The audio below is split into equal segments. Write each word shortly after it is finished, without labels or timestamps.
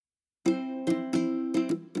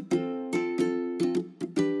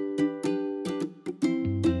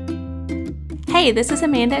Hey, this is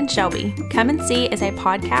Amanda and Shelby. Come and See is a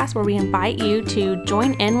podcast where we invite you to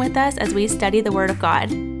join in with us as we study the Word of God.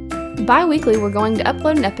 Bi-weekly, we're going to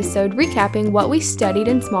upload an episode recapping what we studied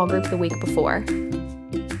in small group the week before.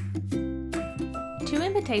 Two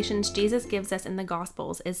invitations Jesus gives us in the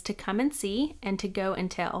Gospels is to come and see and to go and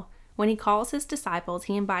tell. When he calls his disciples,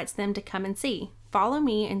 he invites them to come and see. Follow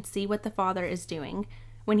me and see what the Father is doing.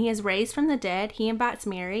 When he is raised from the dead, he invites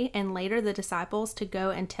Mary and later the disciples to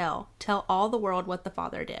go and tell all the world what the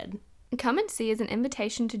Father did. Come and See is an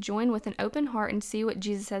invitation to join with an open heart and see what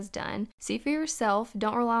Jesus has done. See for yourself.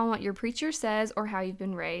 Don't rely on what your preacher says or how you've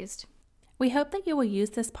been raised. We hope that you will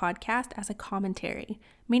use this podcast as a commentary,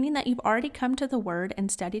 meaning that you've already come to the Word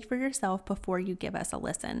and studied for yourself before you give us a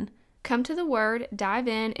listen. Come to the Word, dive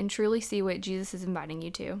in, and truly see what Jesus is inviting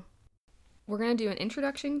you to. We're going to do an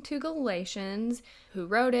introduction to Galatians, who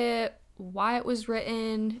wrote it, why it was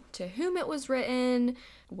written, to whom it was written,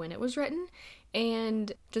 when it was written,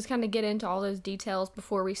 and just kind of get into all those details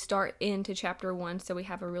before we start into chapter 1 so we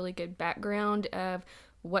have a really good background of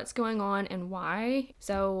what's going on and why.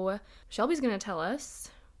 So Shelby's going to tell us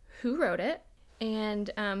who wrote it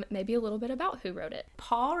and maybe a little bit about who wrote it.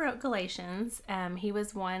 Paul wrote Galatians. He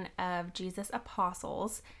was one of Jesus'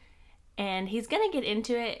 apostles. And he's going to get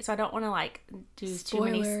into it, so I don't want to do too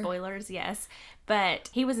many spoilers, yes. But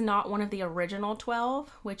he was not one of the original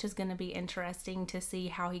 12, which is going to be interesting to see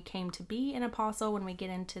how he came to be an apostle when we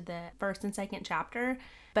get into the first and second chapter.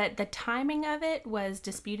 But the timing of it was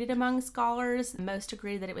disputed among scholars. Most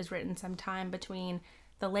agree that it was written sometime between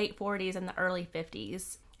the late 40s and the early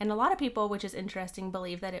 50s. And a lot of people, which is interesting,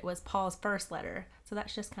 believe that it was Paul's first letter. So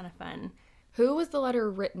that's just kind of fun. Who was the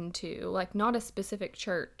letter written to? Not a specific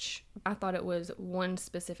church. I thought it was one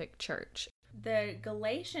specific church. The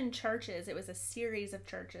Galatian churches, it was a series of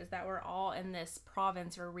churches that were all in this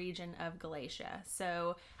province or region of Galatia.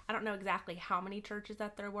 So I don't know exactly how many churches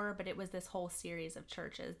that there were, but it was this whole series of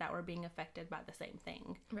churches that were being affected by the same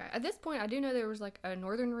thing. Right. At this point, I do know there was a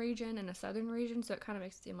northern region and a southern region, so it kind of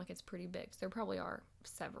makes it seem like it's pretty big. So there probably are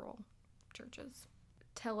several churches.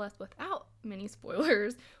 Tell us without many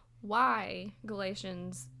spoilers why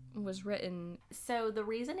Galatians was written. So the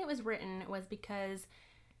reason it was written was because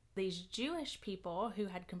these Jewish people who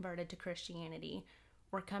had converted to Christianity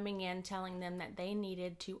were coming in telling them that they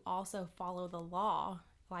needed to also follow the law,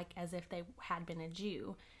 as if they had been a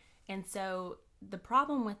Jew. And so the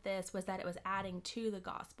problem with this was that it was adding to the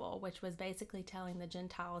gospel, which was basically telling the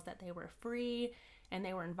Gentiles that they were free and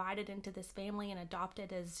they were invited into this family and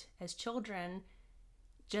adopted as children.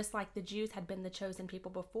 Just like the Jews had been the chosen people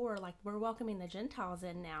before, we're welcoming the Gentiles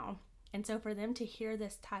in now. And so for them to hear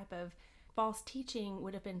this type of false teaching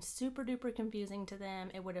would have been super duper confusing to them.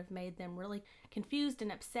 It would have made them really confused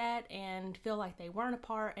and upset and feel like they weren't a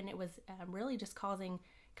part. And it was really just causing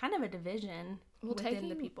kind of a division within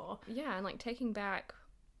the people. Yeah, and taking back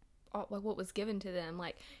what was given to them.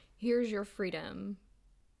 Here's your freedom.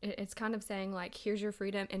 It's kind of saying here's your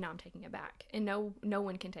freedom and now I'm taking it back. And no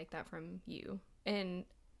one can take that from you. And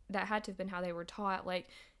that had to have been how they were taught.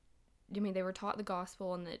 They were taught the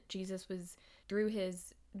gospel and that Jesus was, through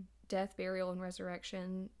his death, burial, and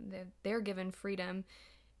resurrection, they're given freedom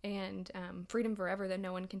and freedom forever that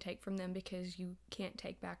no one can take from them because you can't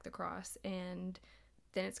take back the cross. And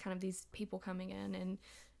then it's kind of these people coming in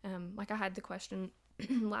and I had the question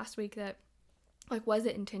last week that was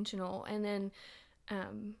it intentional? And then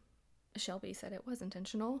Shelby said it was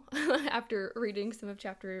intentional after reading some of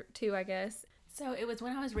chapter 2, I guess. So it was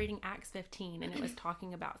when I was reading Acts 15 and it was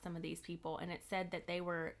talking about some of these people and it said that they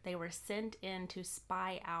were sent in to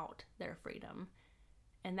spy out their freedom.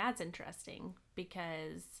 And that's interesting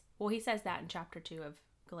because, he says that in chapter 2 of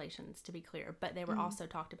Galatians, to be clear, but they were also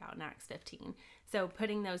talked about in Acts 15. So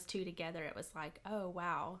putting those two together, it was oh,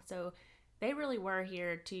 wow. So they really were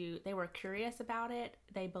they were curious about it.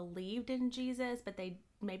 They believed in Jesus, but they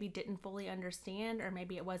maybe didn't fully understand, or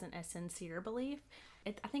maybe it wasn't a sincere belief.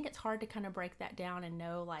 I think it's hard to kind of break that down and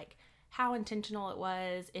know how intentional it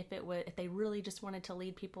was, if they really just wanted to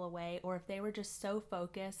lead people away, or if they were just so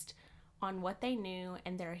focused on what they knew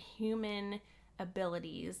and their human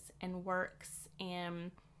abilities and works and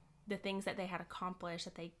the things that they had accomplished,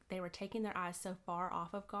 that they were taking their eyes so far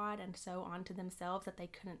off of God and so onto themselves that they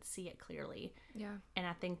couldn't see it clearly. Yeah. And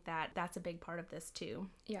I think that that's a big part of this too.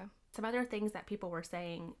 Yeah. Some other things that people were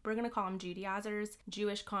saying, we're going to call them Judaizers,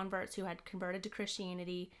 Jewish converts who had converted to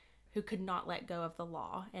Christianity, who could not let go of the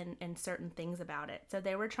law and certain things about it. So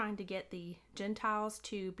they were trying to get the Gentiles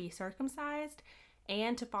to be circumcised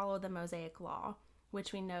and to follow the Mosaic law,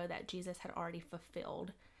 which we know that Jesus had already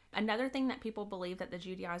fulfilled. Another thing that people believe that the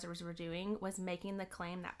Judaizers were doing was making the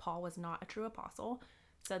claim that Paul was not a true apostle.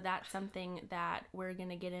 So that's something that we're going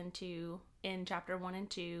to get into in chapter 1 and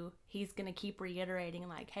 2. He's going to keep reiterating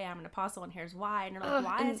like, hey, I'm an apostle and here's why. And you're like,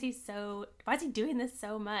 why is he doing this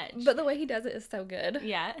so much? But the way he does it is so good.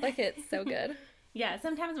 Yeah. Like, it's so good. Yeah,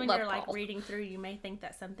 sometimes when Love you're like Paul. reading through, you may think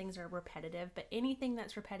that some things are repetitive, but anything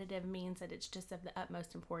that's repetitive means that it's just of the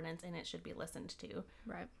utmost importance and it should be listened to.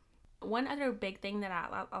 Right. One other big thing that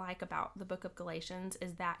I like about the book of Galatians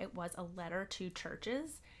is that it was a letter to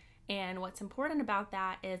churches. And what's important about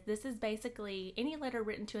that is this is basically any letter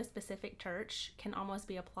written to a specific church can almost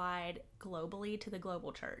be applied globally to the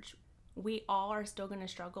global church. We all are still going to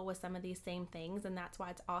struggle with some of these same things, and that's why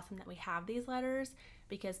it's awesome that we have these letters,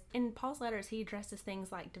 because in Paul's letters, he addresses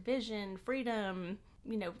things like division, freedom,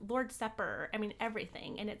 Lord's Supper,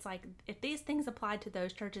 everything. And it's like, if these things applied to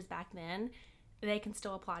those churches back then, they can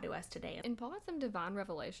still apply to us today. And Paul had some divine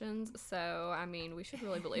revelations, so, we should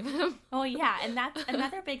really believe him. Oh, yeah, and that's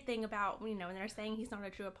another big thing about, when they're saying he's not a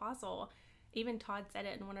true apostle. Even Todd said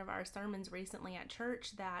it in one of our sermons recently at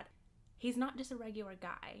church, that he's not just a regular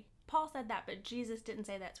guy. Paul said that, but Jesus didn't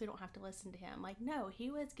say that, so we don't have to listen to him. Like, no, he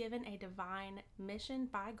was given a divine mission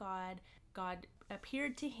by God. God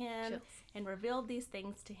appeared to him and revealed these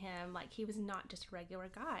things to him. Like, he was not just a regular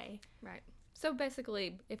guy. Right. So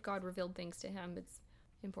basically, if God revealed things to him, it's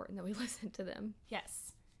important that we listen to them.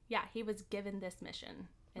 Yes. Yeah, he was given this mission.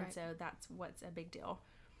 And so that's what's a big deal.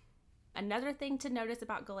 Another thing to notice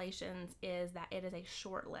about Galatians is that it is a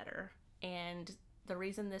short letter. And the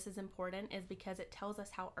reason this is important is because it tells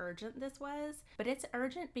us how urgent this was. But it's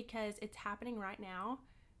urgent because it's happening right now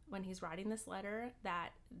when he's writing this letter, that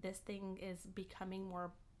this thing is becoming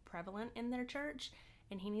more prevalent in their church.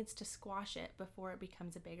 And he needs to squash it before it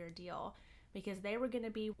becomes a bigger deal. Because they were going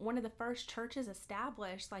to be one of the first churches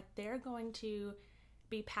established. Like, they're going to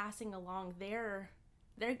be passing along they're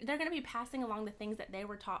going to be passing along the things that they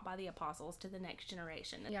were taught by the apostles to the next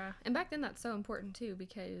generation. Yeah, and back then that's so important too,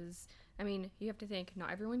 because you have to think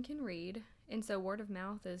not everyone can read, and so word of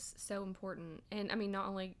mouth is so important. And not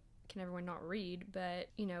only can everyone not read, but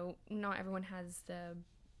not everyone has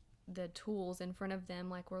the tools in front of them.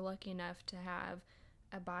 Like, we're lucky enough to have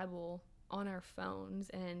a Bible on our phones,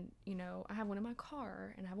 and I have one in my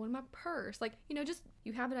car and I have one in my purse, like, just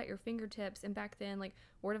you have it at your fingertips. And back then, like,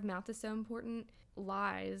 word of mouth is so important.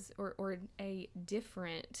 Lies or a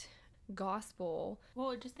different gospel.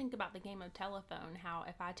 Well, just think about the game of telephone, how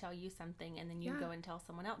if I tell you something and then you go and tell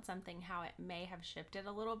someone else something, how it may have shifted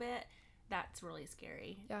a little bit. That's really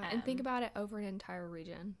scary. Yeah, and think about it over an entire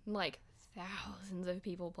region, like thousands of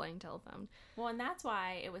people playing telephone. Well, and that's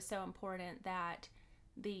why it was so important that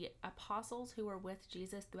the apostles who were with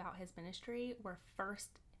Jesus throughout his ministry were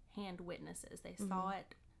first-hand witnesses. They saw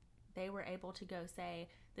it. They were able to go say,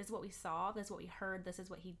 this is what we saw, this is what we heard, this is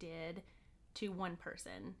what he did, to one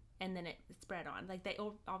person. And then it spread on. Like, they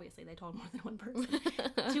told more than one person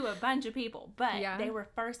to a bunch of people. But they were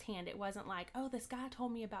firsthand. It wasn't like, oh, this guy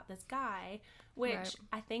told me about this guy, which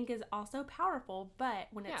I think is also powerful. But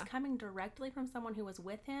when it's coming directly from someone who was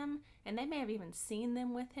with him, and they may have even seen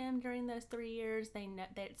them with him during those 3 years, they know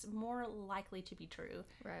that it's more likely to be true.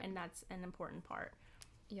 Right. And that's an important part.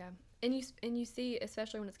 Yeah. And you see,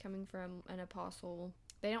 especially when it's coming from an apostle,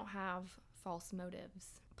 they don't have false motives.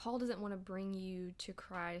 Paul doesn't want to bring you to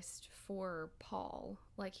Christ for Paul.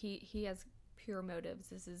 Like, he has pure motives.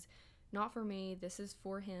 This is not for me. This is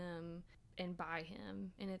for him and by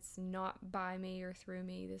him. And it's not by me or through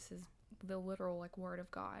me. This is the literal, like, word of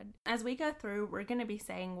God. As we go through, we're going to be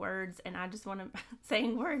saying words, and I just want to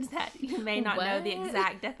saying words that you may not know the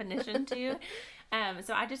exact definition to.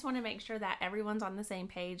 So I just want to make sure that everyone's on the same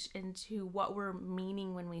page into what we're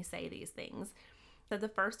meaning when we say these things. So the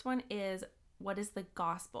first one is, what is the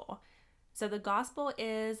gospel? So the gospel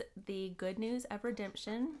is the good news of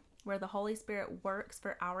redemption, where the Holy Spirit works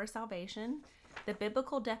for our salvation. The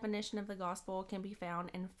biblical definition of the gospel can be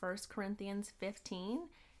found in 1 Corinthians 15,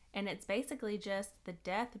 and it's basically just the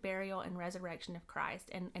death, burial, and resurrection of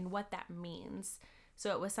Christ, and what that means.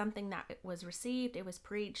 So it was something that was received, it was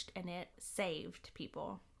preached, and it saved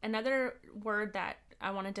people. Another word that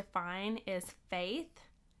I want to define is faith.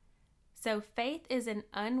 So faith is an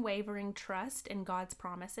unwavering trust in God's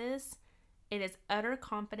promises. It is utter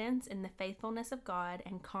confidence in the faithfulness of God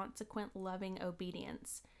and consequent loving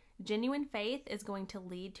obedience. Genuine faith is going to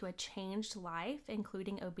lead to a changed life,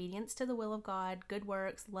 including obedience to the will of God, good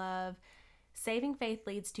works, love. Saving faith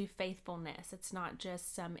leads to faithfulness. It's not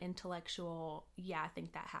just some intellectual, I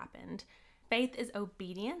think that happened. Faith is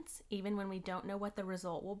obedience, even when we don't know what the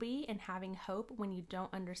result will be, and having hope when you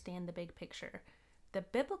don't understand the big picture. The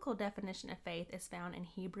biblical definition of faith is found in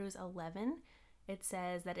Hebrews 11, It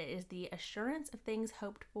says that it is the assurance of things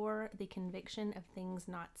hoped for, the conviction of things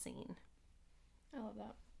not seen. I love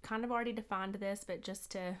that. Kind of already defined this, but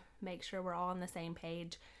just to make sure we're all on the same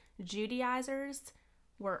page. Judaizers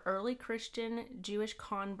were early Christian Jewish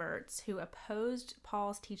converts who opposed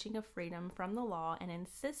Paul's teaching of freedom from the law and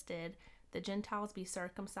insisted the Gentiles be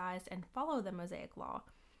circumcised and follow the Mosaic law.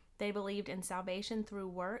 They believed in salvation through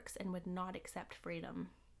works and would not accept freedom.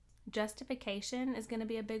 Justification is going to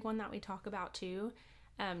be a big one that we talk about too.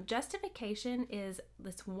 Justification is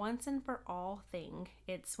this once and for all thing.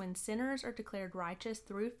 It's when sinners are declared righteous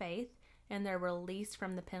through faith and they're released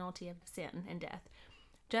from the penalty of sin and death.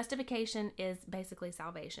 Justification is basically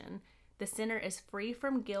salvation. The sinner is free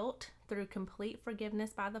from guilt through complete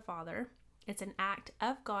forgiveness by the Father. It's an act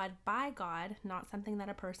of God by God, not something that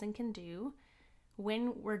a person can do.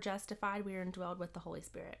 When we're justified, we are indwelled with the Holy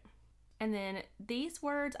Spirit. And then these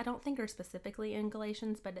words, I don't think are specifically in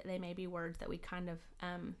Galatians, but they may be words that we kind of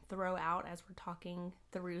throw out as we're talking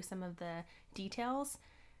through some of the details.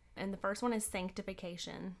 And the first one is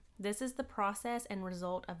sanctification. This is the process and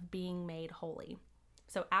result of being made holy.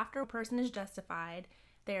 So after a person is justified,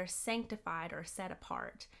 they are sanctified or set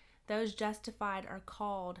apart. Those justified are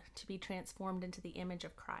called to be transformed into the image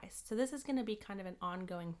of Christ. So this is going to be kind of an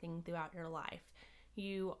ongoing thing throughout your life.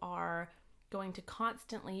 You are going to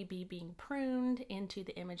constantly be being pruned into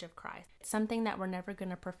the image of Christ. It's something that we're never going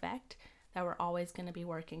to perfect, that we're always going to be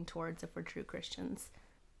working towards if we're true Christians.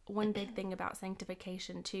 One big thing about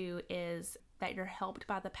sanctification too is that you're helped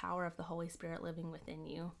by the power of the Holy Spirit living within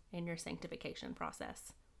you in your sanctification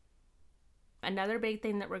process. Another big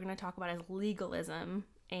thing that we're going to talk about is legalism,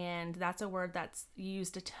 and that's a word that's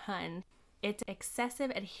used a ton. It's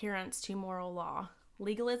excessive adherence to moral law.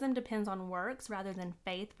 Legalism depends on works rather than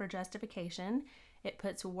faith for justification. It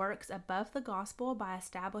puts works above the gospel by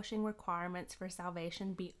establishing requirements for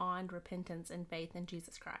salvation beyond repentance and faith in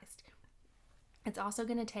Jesus Christ. It's also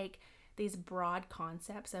going to take these broad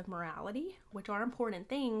concepts of morality, which are important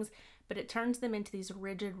things, but it turns them into these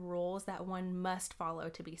rigid rules that one must follow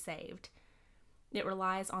to be saved. It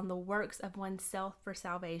relies on the works of oneself for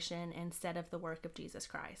salvation instead of the work of Jesus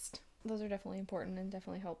Christ. Those are definitely important and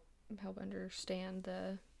definitely help understand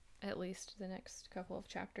at least the next couple of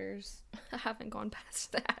chapters. I haven't gone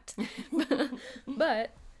past that, but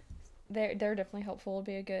they're definitely helpful. It'll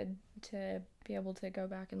be good to be able to go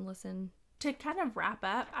back and listen. To kind of wrap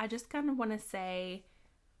up, I just kind of want to say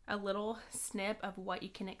a little snip of what you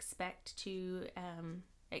can expect to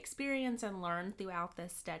experience and learn throughout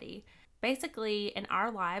this study. Basically, in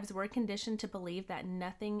our lives, we're conditioned to believe that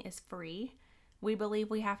nothing is free. We believe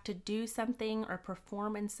we have to do something or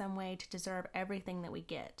perform in some way to deserve everything that we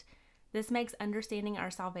get. This makes understanding our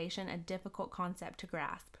salvation a difficult concept to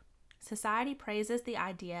grasp. Society praises the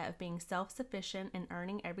idea of being self-sufficient and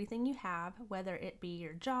earning everything you have, whether it be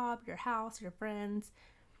your job, your house, your friends.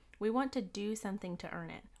 We want to do something to earn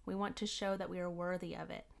it. We want to show that we are worthy of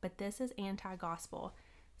it. But this is anti-gospel.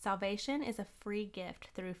 Salvation is a free gift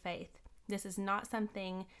through faith. This is not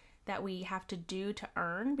something that we have to do to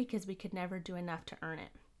earn because we could never do enough to earn it.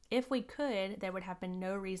 If we could, there would have been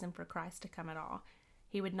no reason for Christ to come at all.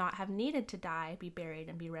 He would not have needed to die, be buried,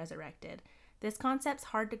 and be resurrected. This concept's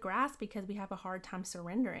hard to grasp because we have a hard time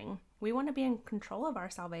surrendering. We want to be in control of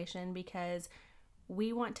our salvation because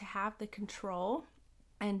we want to have the control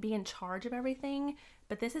and be in charge of everything,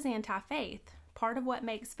 but this is anti-faith. Part of what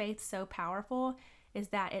makes faith so powerful is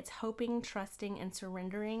that it's hoping, trusting, and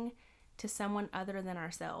surrendering to someone other than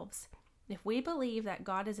ourselves. If we believe that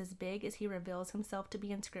God is as big as he reveals himself to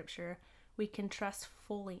be in Scripture, we can trust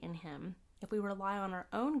fully in him. If we rely on our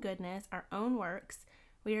own goodness, our own works,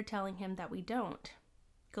 we are telling him that we don't.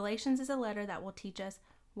 Galatians is a letter that will teach us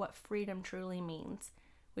what freedom truly means.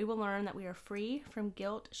 We will learn that we are free from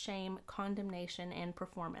guilt, shame, condemnation, and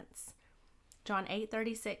performance. John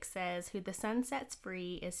 8:36 says, "Who the Son sets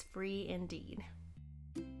free is free indeed."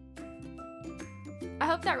 I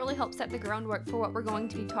hope that really helps set the groundwork for what we're going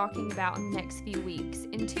to be talking about in the next few weeks.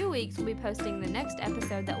 In 2 weeks, we'll be posting the next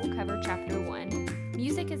episode that will cover Chapter 1.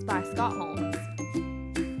 Music is by Scott Holmes.